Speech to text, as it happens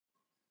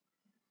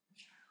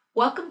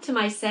Welcome to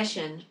my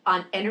session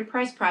on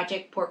Enterprise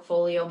Project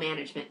Portfolio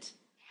Management.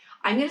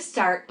 I'm going to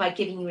start by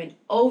giving you an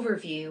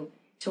overview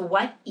to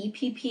what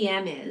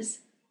EPPM is.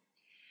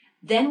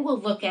 Then we'll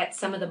look at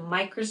some of the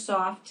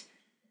Microsoft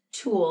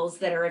tools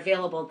that are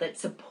available that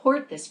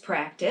support this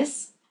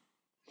practice.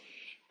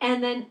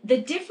 And then the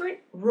different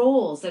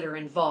roles that are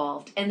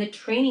involved and the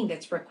training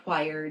that's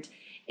required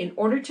in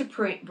order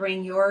to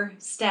bring your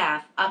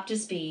staff up to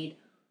speed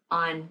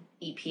on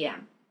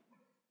EPM.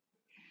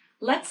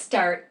 Let's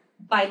start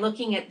by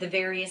looking at the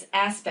various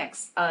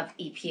aspects of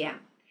EPM.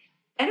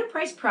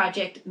 Enterprise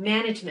Project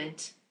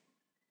Management,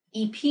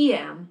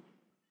 EPM,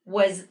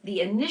 was the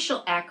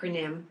initial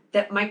acronym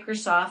that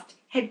Microsoft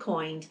had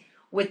coined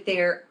with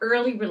their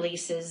early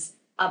releases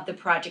of the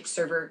project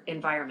server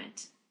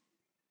environment.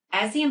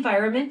 As the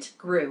environment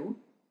grew,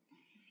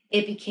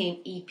 it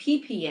became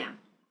EPPM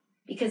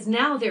because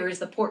now there is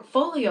the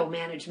portfolio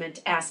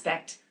management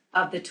aspect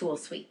of the tool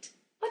suite.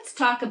 Let's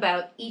talk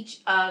about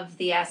each of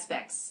the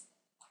aspects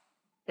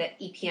that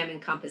EPM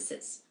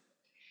encompasses.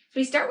 So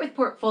we start with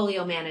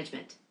portfolio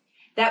management.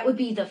 That would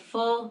be the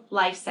full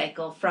life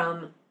cycle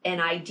from an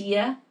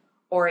idea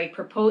or a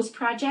proposed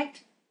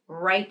project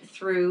right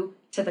through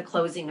to the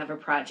closing of a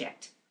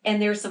project.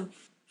 And there's some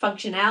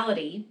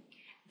functionality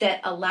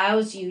that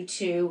allows you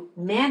to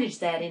manage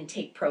that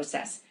intake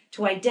process,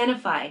 to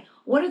identify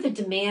what are the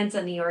demands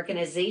on the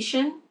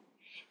organization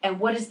and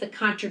what is the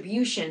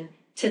contribution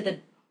to the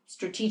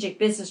strategic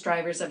business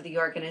drivers of the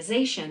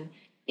organization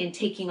in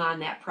taking on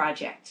that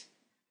project.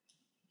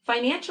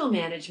 Financial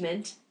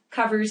management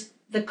covers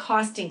the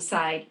costing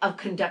side of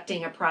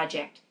conducting a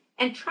project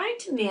and trying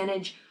to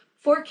manage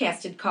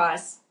forecasted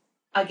costs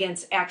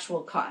against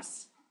actual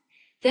costs.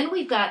 Then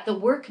we've got the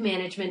work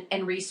management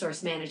and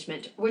resource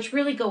management, which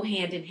really go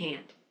hand in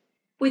hand.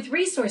 With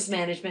resource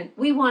management,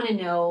 we want to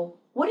know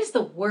what is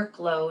the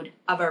workload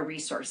of our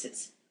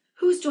resources?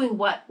 Who's doing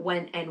what,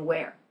 when, and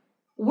where?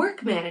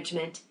 Work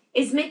management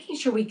is making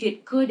sure we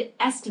get good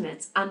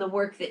estimates on the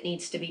work that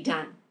needs to be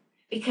done,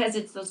 because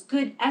it's those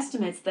good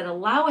estimates that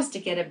allow us to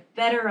get a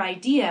better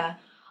idea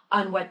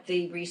on what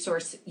the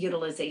resource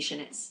utilization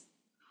is.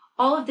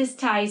 All of this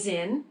ties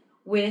in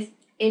with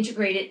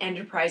integrated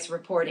enterprise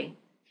reporting.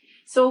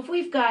 So if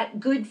we've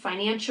got good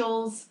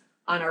financials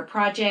on our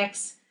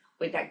projects,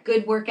 we've got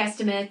good work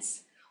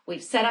estimates,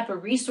 we've set up a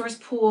resource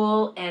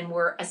pool and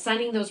we're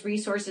assigning those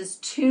resources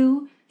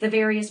to the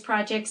various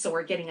projects, so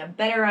we're getting a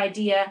better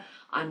idea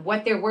on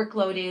what their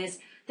workload is,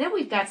 then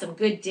we've got some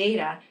good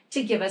data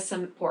to give us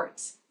some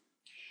reports.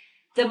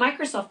 The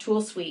Microsoft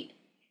tool suite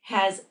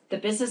has the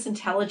business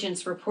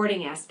intelligence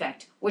reporting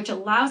aspect, which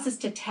allows us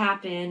to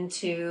tap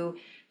into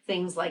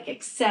things like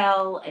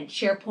Excel and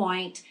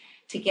SharePoint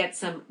to get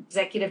some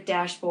executive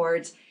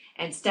dashboards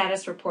and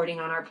status reporting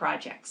on our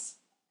projects.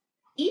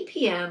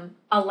 EPM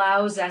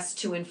allows us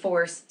to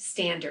enforce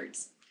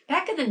standards.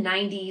 Back in the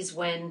 90s,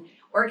 when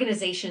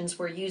organizations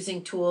were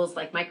using tools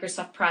like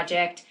Microsoft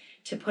Project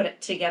to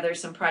put together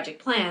some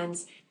project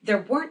plans,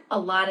 there weren't a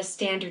lot of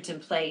standards in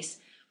place.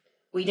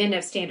 We didn't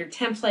have standard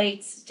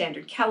templates,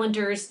 standard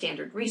calendars,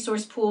 standard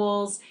resource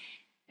pools.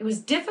 It was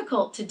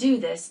difficult to do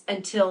this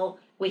until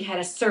we had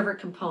a server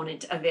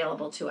component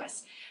available to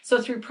us.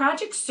 So through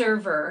Project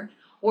Server,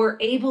 we're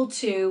able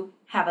to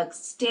have a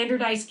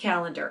standardized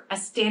calendar, a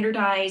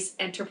standardized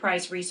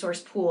enterprise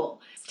resource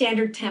pool,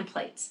 standard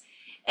templates.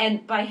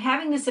 And by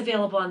having this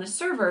available on the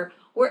server,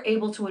 we're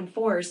able to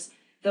enforce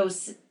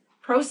those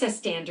process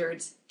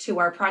standards to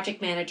our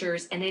project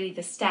managers and any of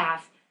the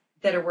staff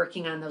that are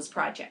working on those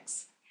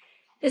projects.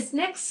 This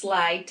next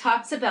slide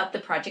talks about the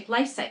project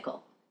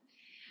lifecycle.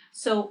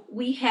 So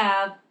we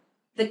have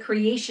the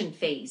creation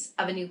phase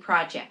of a new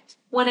project.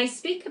 When I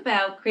speak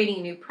about creating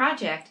a new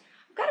project,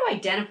 I've got to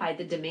identify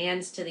the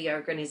demands to the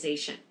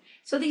organization.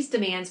 So these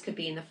demands could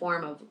be in the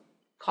form of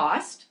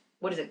cost.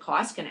 What does it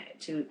cost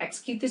to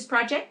execute this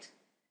project?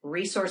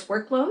 Resource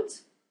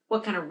workloads.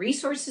 What kind of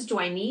resources do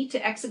I need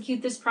to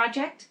execute this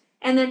project?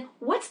 And then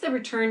what's the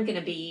return going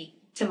to be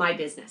to my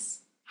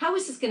business? How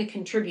is this going to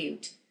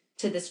contribute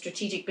to the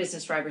strategic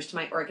business drivers to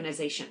my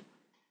organization?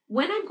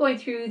 When I'm going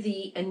through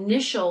the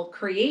initial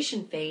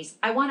creation phase,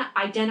 I want to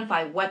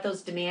identify what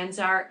those demands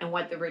are and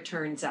what the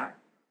returns are.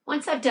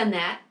 Once I've done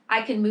that,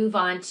 I can move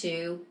on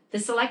to the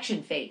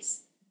selection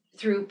phase.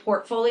 Through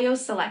portfolio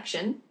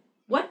selection,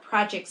 what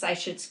projects I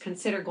should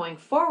consider going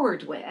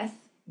forward with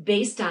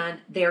based on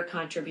their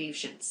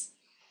contributions.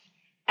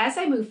 As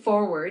I move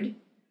forward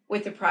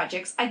with the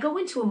projects, I go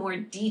into a more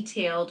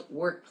detailed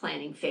work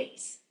planning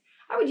phase.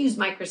 I would use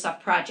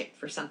Microsoft Project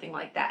for something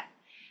like that,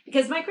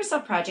 because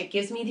Microsoft Project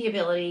gives me the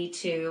ability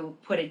to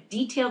put a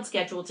detailed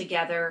schedule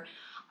together.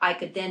 I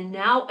could then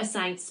now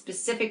assign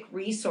specific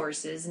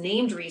resources,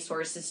 named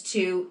resources,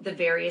 to the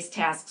various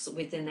tasks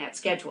within that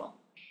schedule.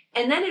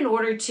 And then in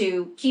order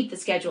to keep the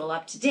schedule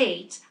up to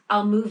date,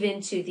 I'll move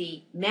into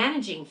the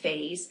managing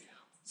phase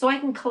so I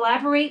can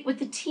collaborate with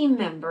the team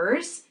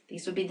members.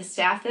 These would be the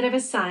staff that I've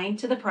assigned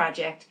to the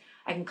project.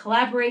 I can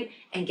collaborate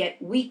and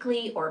get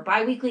weekly or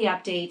bi-weekly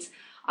updates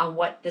on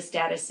what the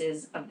status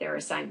is of their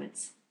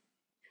assignments.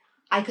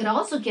 I could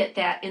also get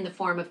that in the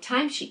form of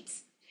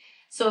timesheets.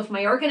 So if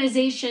my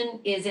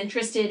organization is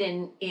interested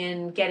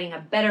in getting a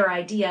better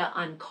idea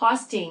on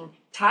costing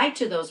tied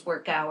to those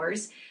work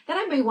hours, then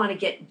I may want to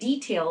get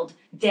detailed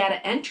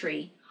data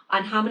entry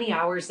on how many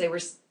hours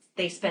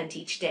they spent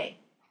each day.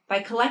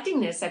 By collecting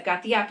this, I've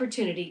got the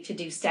opportunity to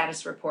do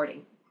status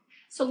reporting.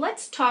 So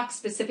let's talk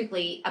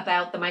specifically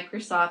about the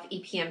Microsoft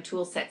EPM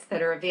toolsets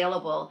that are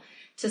available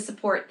to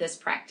support this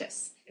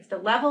practice. If the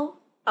level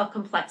of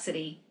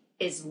complexity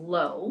is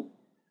low,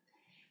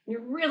 you're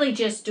really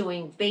just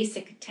doing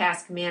basic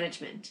task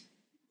management,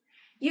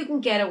 you can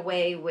get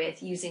away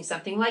with using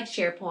something like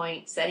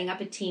SharePoint, setting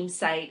up a team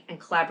site, and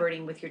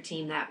collaborating with your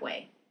team that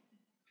way.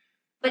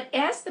 But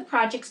as the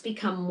projects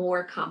become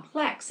more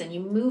complex and you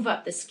move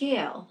up the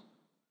scale,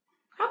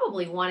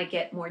 probably want to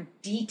get more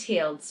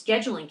detailed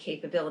scheduling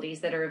capabilities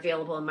that are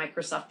available in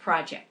Microsoft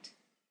Project.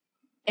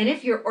 And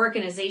if your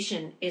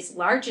organization is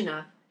large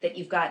enough that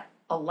you've got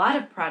a lot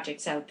of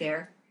projects out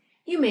there,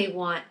 you may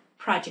want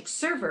Project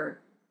Server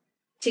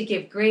to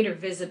give greater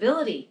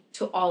visibility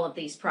to all of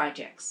these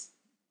projects.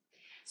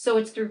 So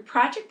it's through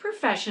Project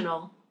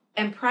Professional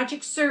and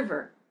Project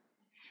Server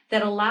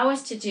that allow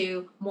us to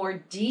do more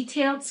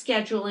detailed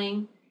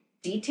scheduling,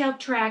 detailed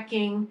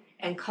tracking,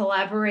 and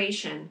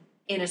collaboration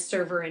in a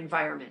server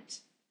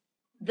environment.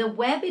 The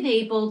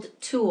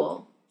web-enabled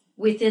tool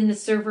within the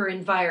server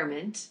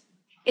environment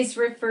is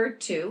referred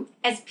to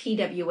as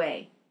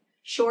PWA,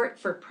 short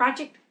for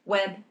Project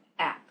Web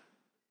App.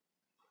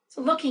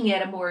 So looking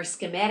at a more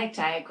schematic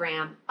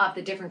diagram of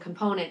the different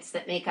components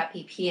that make up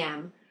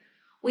EPM,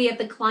 we have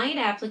the client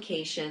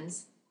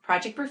applications,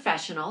 Project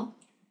Professional,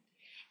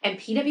 and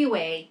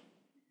PWA,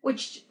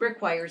 which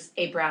requires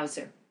a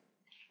browser.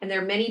 And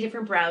there are many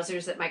different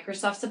browsers that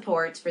Microsoft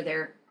supports for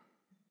their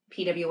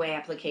PWA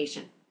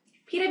application.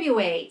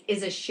 PWA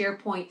is a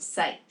SharePoint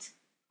site.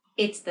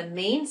 It's the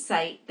main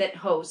site that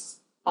hosts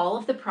all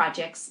of the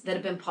projects that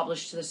have been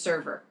published to the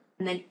server.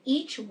 And then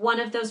each one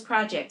of those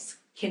projects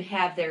can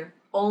have their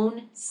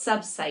own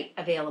subsite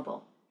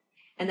available.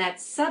 And that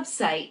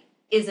subsite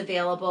is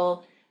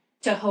available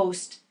to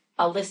host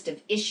a list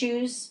of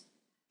issues,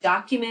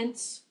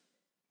 documents,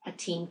 a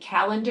team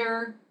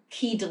calendar,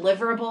 key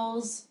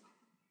deliverables.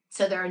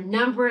 So there are a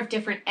number of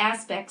different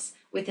aspects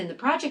within the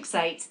project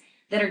sites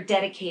that are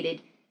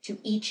dedicated to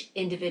each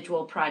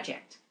individual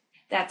project.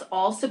 That's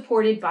all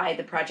supported by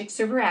the Project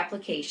Server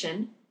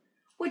application,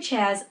 which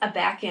has a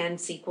back-end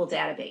SQL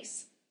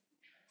database.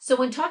 So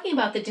when talking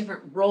about the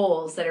different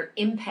roles that are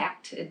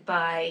impacted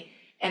by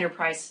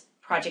enterprise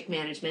project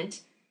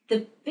management,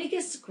 the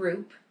biggest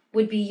group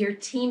would be your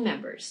team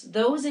members,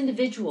 those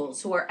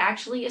individuals who are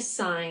actually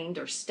assigned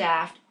or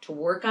staffed to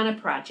work on a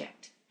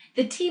project.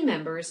 The team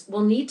members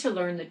will need to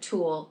learn the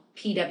tool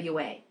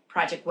PWA,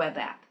 Project Web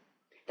App.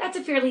 That's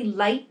a fairly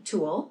light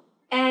tool,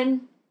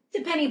 and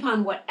depending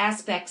upon what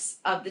aspects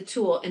of the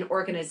tool an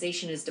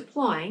organization is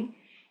deploying,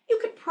 you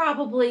could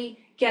probably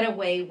get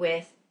away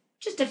with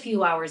just a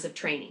few hours of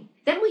training.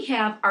 Then we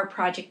have our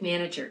project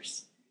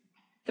managers.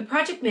 The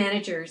project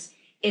managers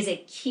is a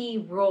key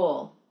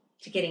role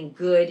to getting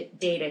good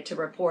data to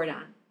report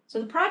on. So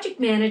the project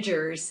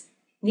managers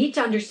need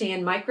to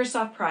understand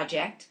Microsoft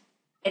Project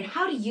and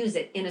how to use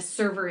it in a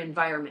server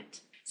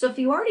environment. So if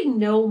you already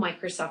know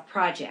Microsoft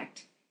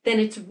Project, then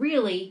it's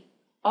really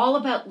all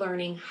about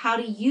learning how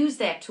to use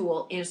that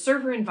tool in a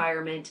server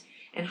environment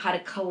and how to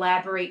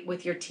collaborate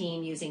with your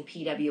team using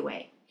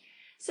PWA.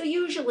 So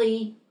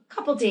usually a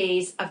couple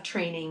days of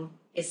training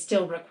is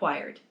still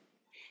required.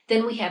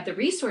 Then we have the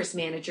resource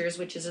managers,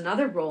 which is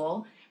another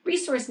role.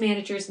 Resource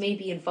managers may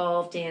be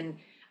involved in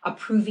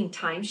approving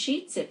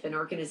timesheets if an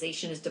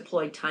organization has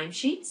deployed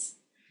timesheets.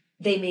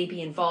 They may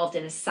be involved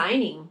in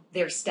assigning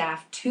their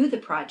staff to the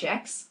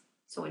projects.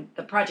 So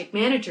the project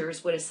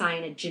managers would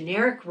assign a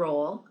generic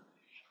role,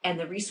 and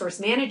the resource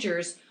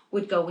managers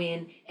would go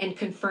in and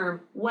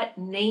confirm what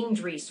named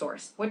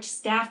resource, which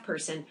staff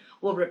person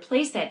will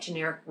replace that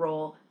generic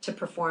role to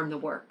perform the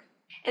work.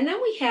 And then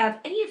we have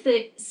any of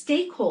the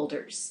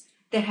stakeholders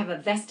that have a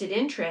vested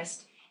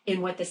interest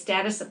in what the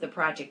status of the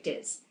project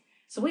is.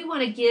 So we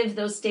want to give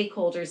those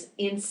stakeholders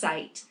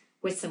insight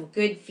with some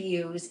good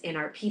views in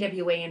our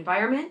PWA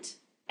environment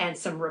and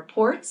some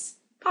reports,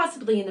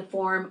 possibly in the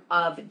form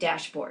of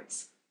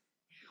dashboards.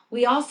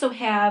 We also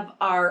have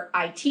our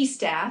IT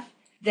staff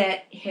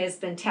that has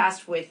been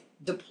tasked with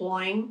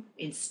deploying,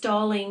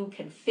 installing,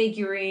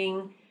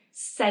 configuring,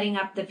 setting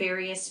up the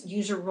various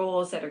user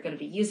roles that are going to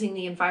be using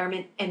the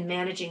environment and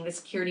managing the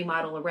security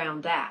model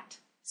around that.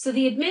 So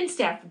the admin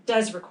staff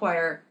does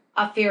require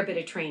a fair bit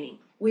of training.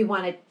 We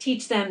want to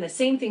teach them the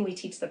same thing we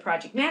teach the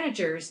project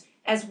managers,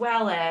 as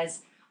well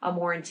as a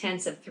more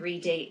intensive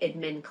 3-day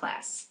admin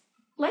class.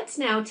 Let's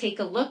now take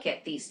a look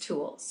at these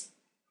tools.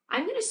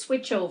 I'm going to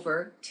switch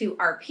over to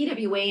our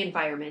PWA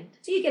environment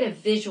so you get a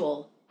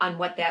visual on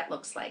what that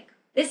looks like.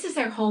 This is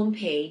our home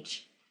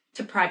page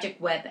to Project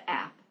Web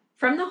App.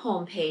 From the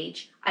home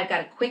page, I've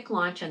got a quick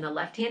launch on the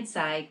left-hand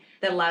side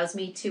that allows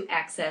me to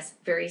access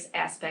various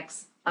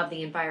aspects of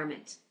the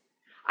environment.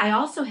 I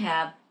also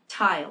have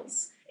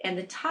tiles, and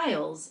the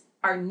tiles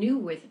are new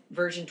with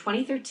version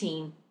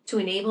 2013 to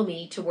enable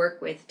me to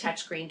work with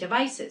touchscreen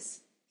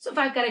devices. So if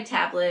I've got a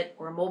tablet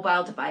or a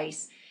mobile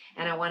device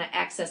and I want to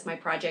access my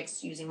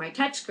projects using my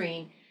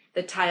touchscreen,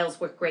 the tiles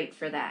work great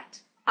for that.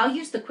 I'll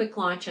use the quick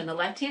launch on the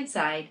left-hand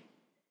side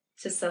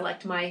to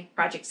select my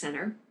project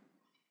center.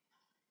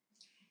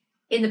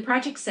 In the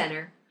project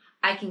center,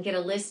 I can get a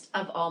list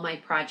of all my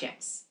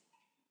projects.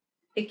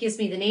 It gives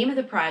me the name of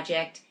the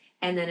project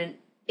and then an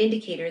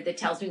indicator that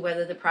tells me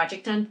whether the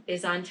project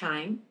is on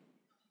time.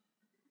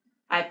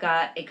 I've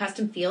got a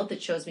custom field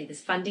that shows me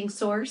this funding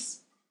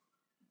source,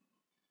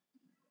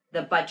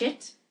 the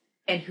budget,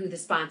 and who the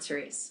sponsor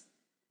is.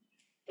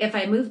 If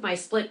I move my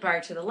split bar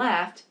to the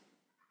left,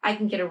 I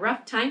can get a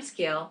rough time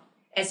scale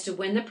as to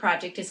when the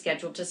project is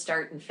scheduled to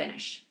start and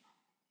finish.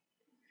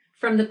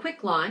 From the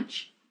quick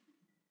launch,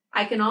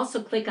 I can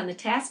also click on the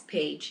task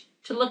page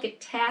to look at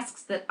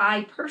tasks that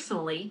I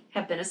personally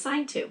have been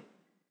assigned to.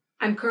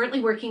 I'm currently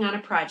working on a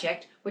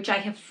project which I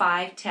have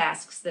 5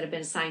 tasks that have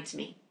been assigned to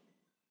me.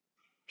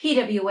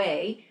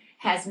 PWA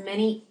has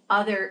many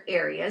other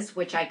areas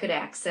which I could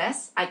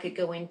access. I could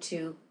go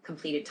into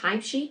completed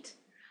timesheet.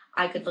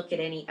 I could look at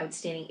any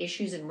outstanding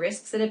issues and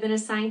risks that have been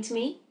assigned to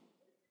me.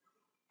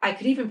 I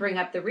could even bring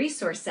up the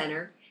resource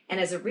center, and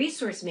as a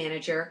resource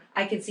manager,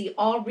 I can see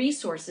all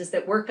resources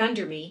that work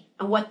under me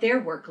and what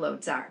their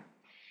workloads are.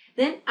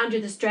 Then under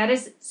the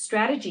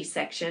strategy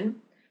section,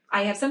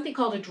 I have something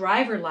called a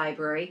driver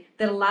library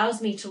that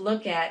allows me to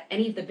look at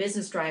any of the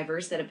business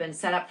drivers that have been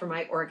set up for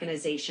my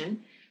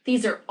organization.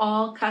 These are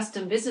all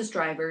custom business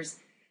drivers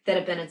that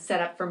have been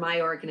set up for my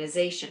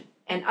organization.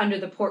 And under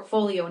the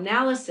portfolio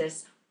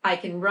analysis, I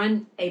can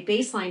run a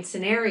baseline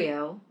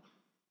scenario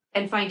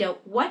and find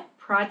out what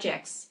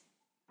projects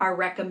are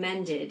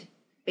recommended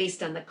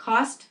based on the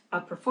cost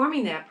of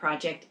performing that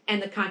project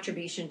and the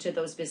contribution to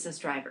those business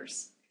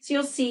drivers. So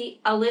you'll see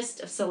a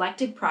list of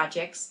selected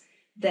projects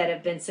that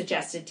have been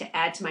suggested to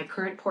add to my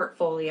current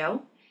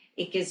portfolio.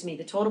 It gives me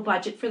the total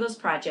budget for those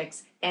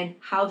projects and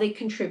how they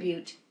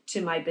contribute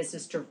to my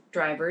business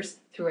drivers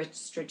through a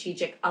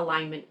strategic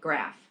alignment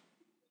graph.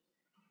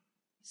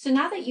 So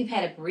now that you've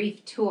had a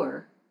brief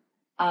tour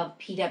of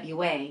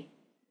PWA,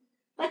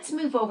 let's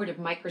move over to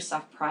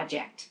Microsoft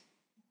Project.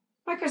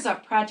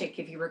 Microsoft Project,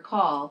 if you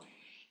recall,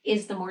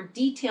 is the more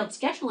detailed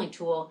scheduling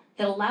tool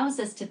that allows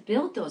us to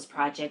build those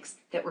projects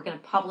that we're going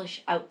to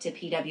publish out to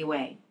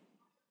PWA.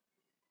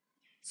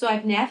 So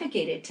I've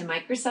navigated to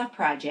Microsoft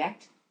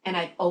Project and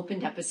I've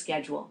opened up a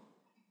schedule.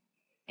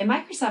 In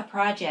Microsoft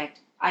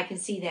Project, I can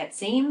see that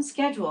same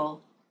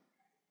schedule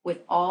with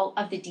all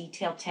of the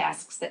detailed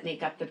tasks that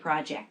make up the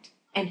project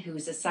and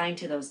who's assigned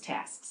to those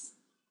tasks.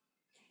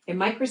 In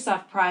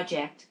Microsoft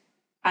Project,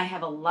 I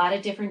have a lot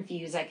of different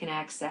views I can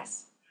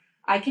access.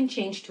 I can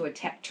change to a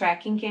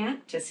tracking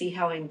Gantt to see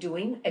how I'm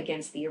doing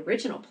against the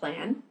original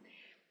plan.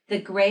 The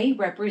gray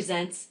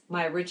represents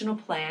my original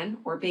plan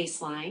or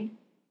baseline,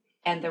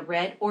 and the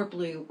red or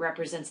blue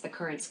represents the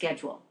current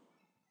schedule.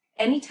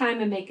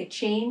 Anytime I make a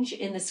change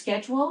in the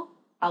schedule,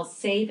 I'll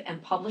save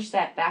and publish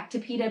that back to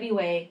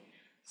PWA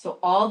so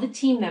all the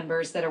team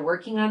members that are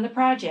working on the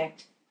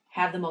project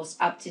have the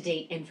most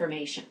up-to-date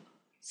information.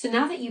 So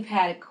now that you've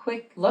had a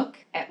quick look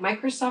at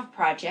Microsoft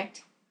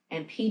Project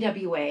and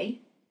PWA,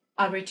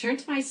 I'll return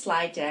to my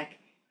slide deck.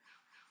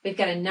 We've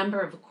got a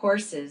number of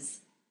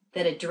courses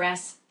that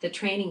address the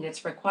training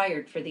that's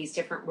required for these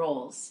different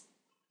roles.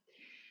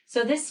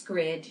 So this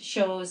grid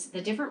shows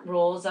the different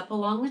roles up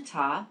along the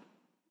top.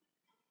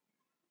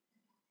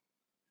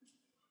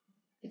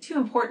 The 2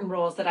 important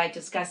roles that I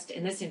discussed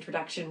in this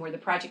introduction were the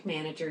project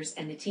managers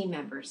and the team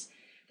members.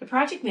 The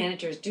project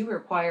managers do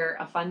require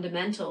a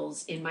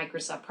fundamentals in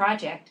Microsoft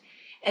Project,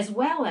 as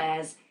well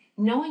as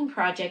knowing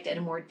project at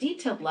a more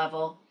detailed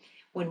level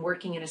when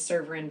working in a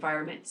server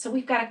environment. So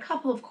we've got a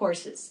couple of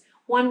courses,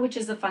 one which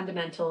is the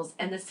fundamentals,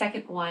 and the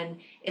second one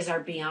is our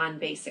Beyond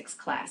Basics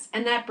class,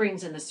 and that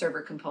brings in the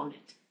server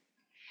component.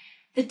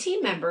 The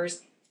team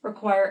members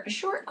require a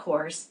short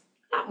course,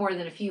 not more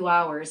than a few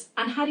hours,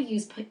 on how to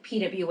use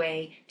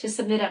PWA to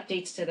submit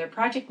updates to their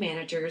project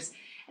managers,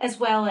 as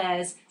well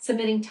as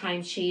submitting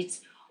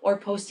timesheets or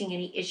posting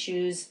any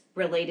issues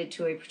related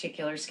to a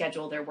particular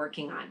schedule they're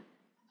working on.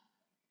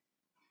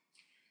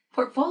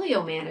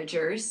 Portfolio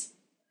managers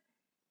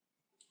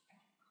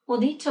will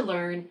need to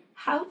learn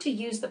how to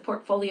use the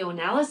portfolio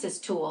analysis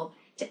tool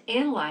to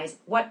analyze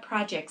what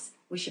projects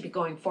we should be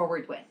going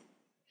forward with.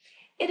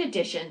 In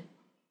addition,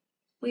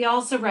 we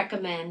also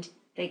recommend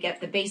they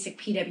get the basic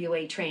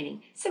PWA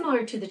training,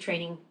 similar to the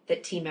training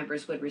that team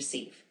members would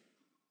receive.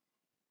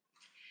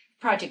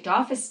 Project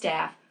office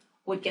staff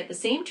would get the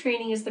same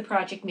training as the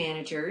project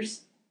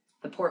managers,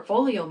 the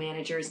portfolio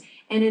managers,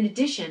 and in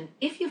addition,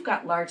 if you've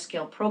got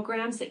large-scale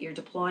programs that you're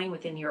deploying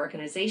within your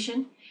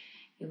organization,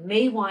 you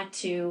may want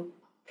to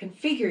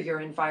configure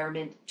your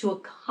environment to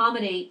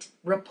accommodate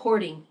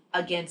reporting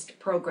against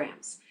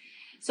programs.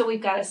 So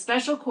we've got a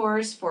special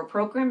course for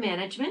program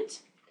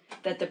management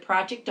that the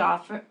project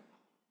office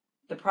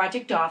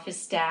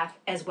staff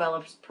as well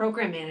as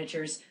program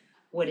managers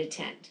would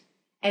attend.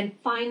 And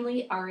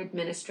finally, our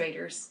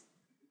administrators.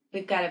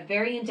 We've got a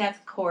very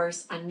in-depth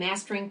course on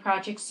mastering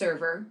Project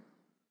Server,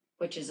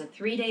 which is a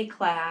 3-day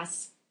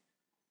class.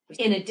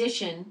 In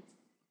addition,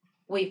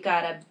 we've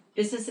got a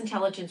business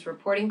intelligence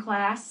reporting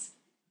class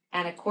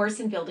and a course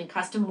in building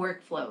custom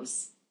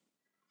workflows.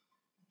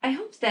 I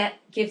hope that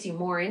gives you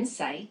more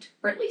insight,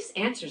 or at least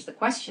answers the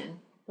question,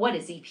 what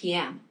is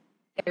EPM?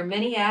 There are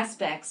many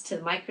aspects to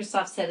the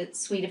Microsoft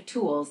suite of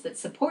tools that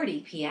support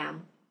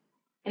EPM.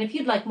 And if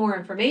you'd like more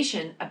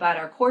information about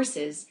our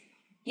courses,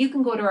 you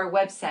can go to our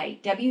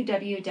website,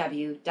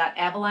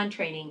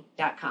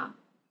 www.avalontraining.com.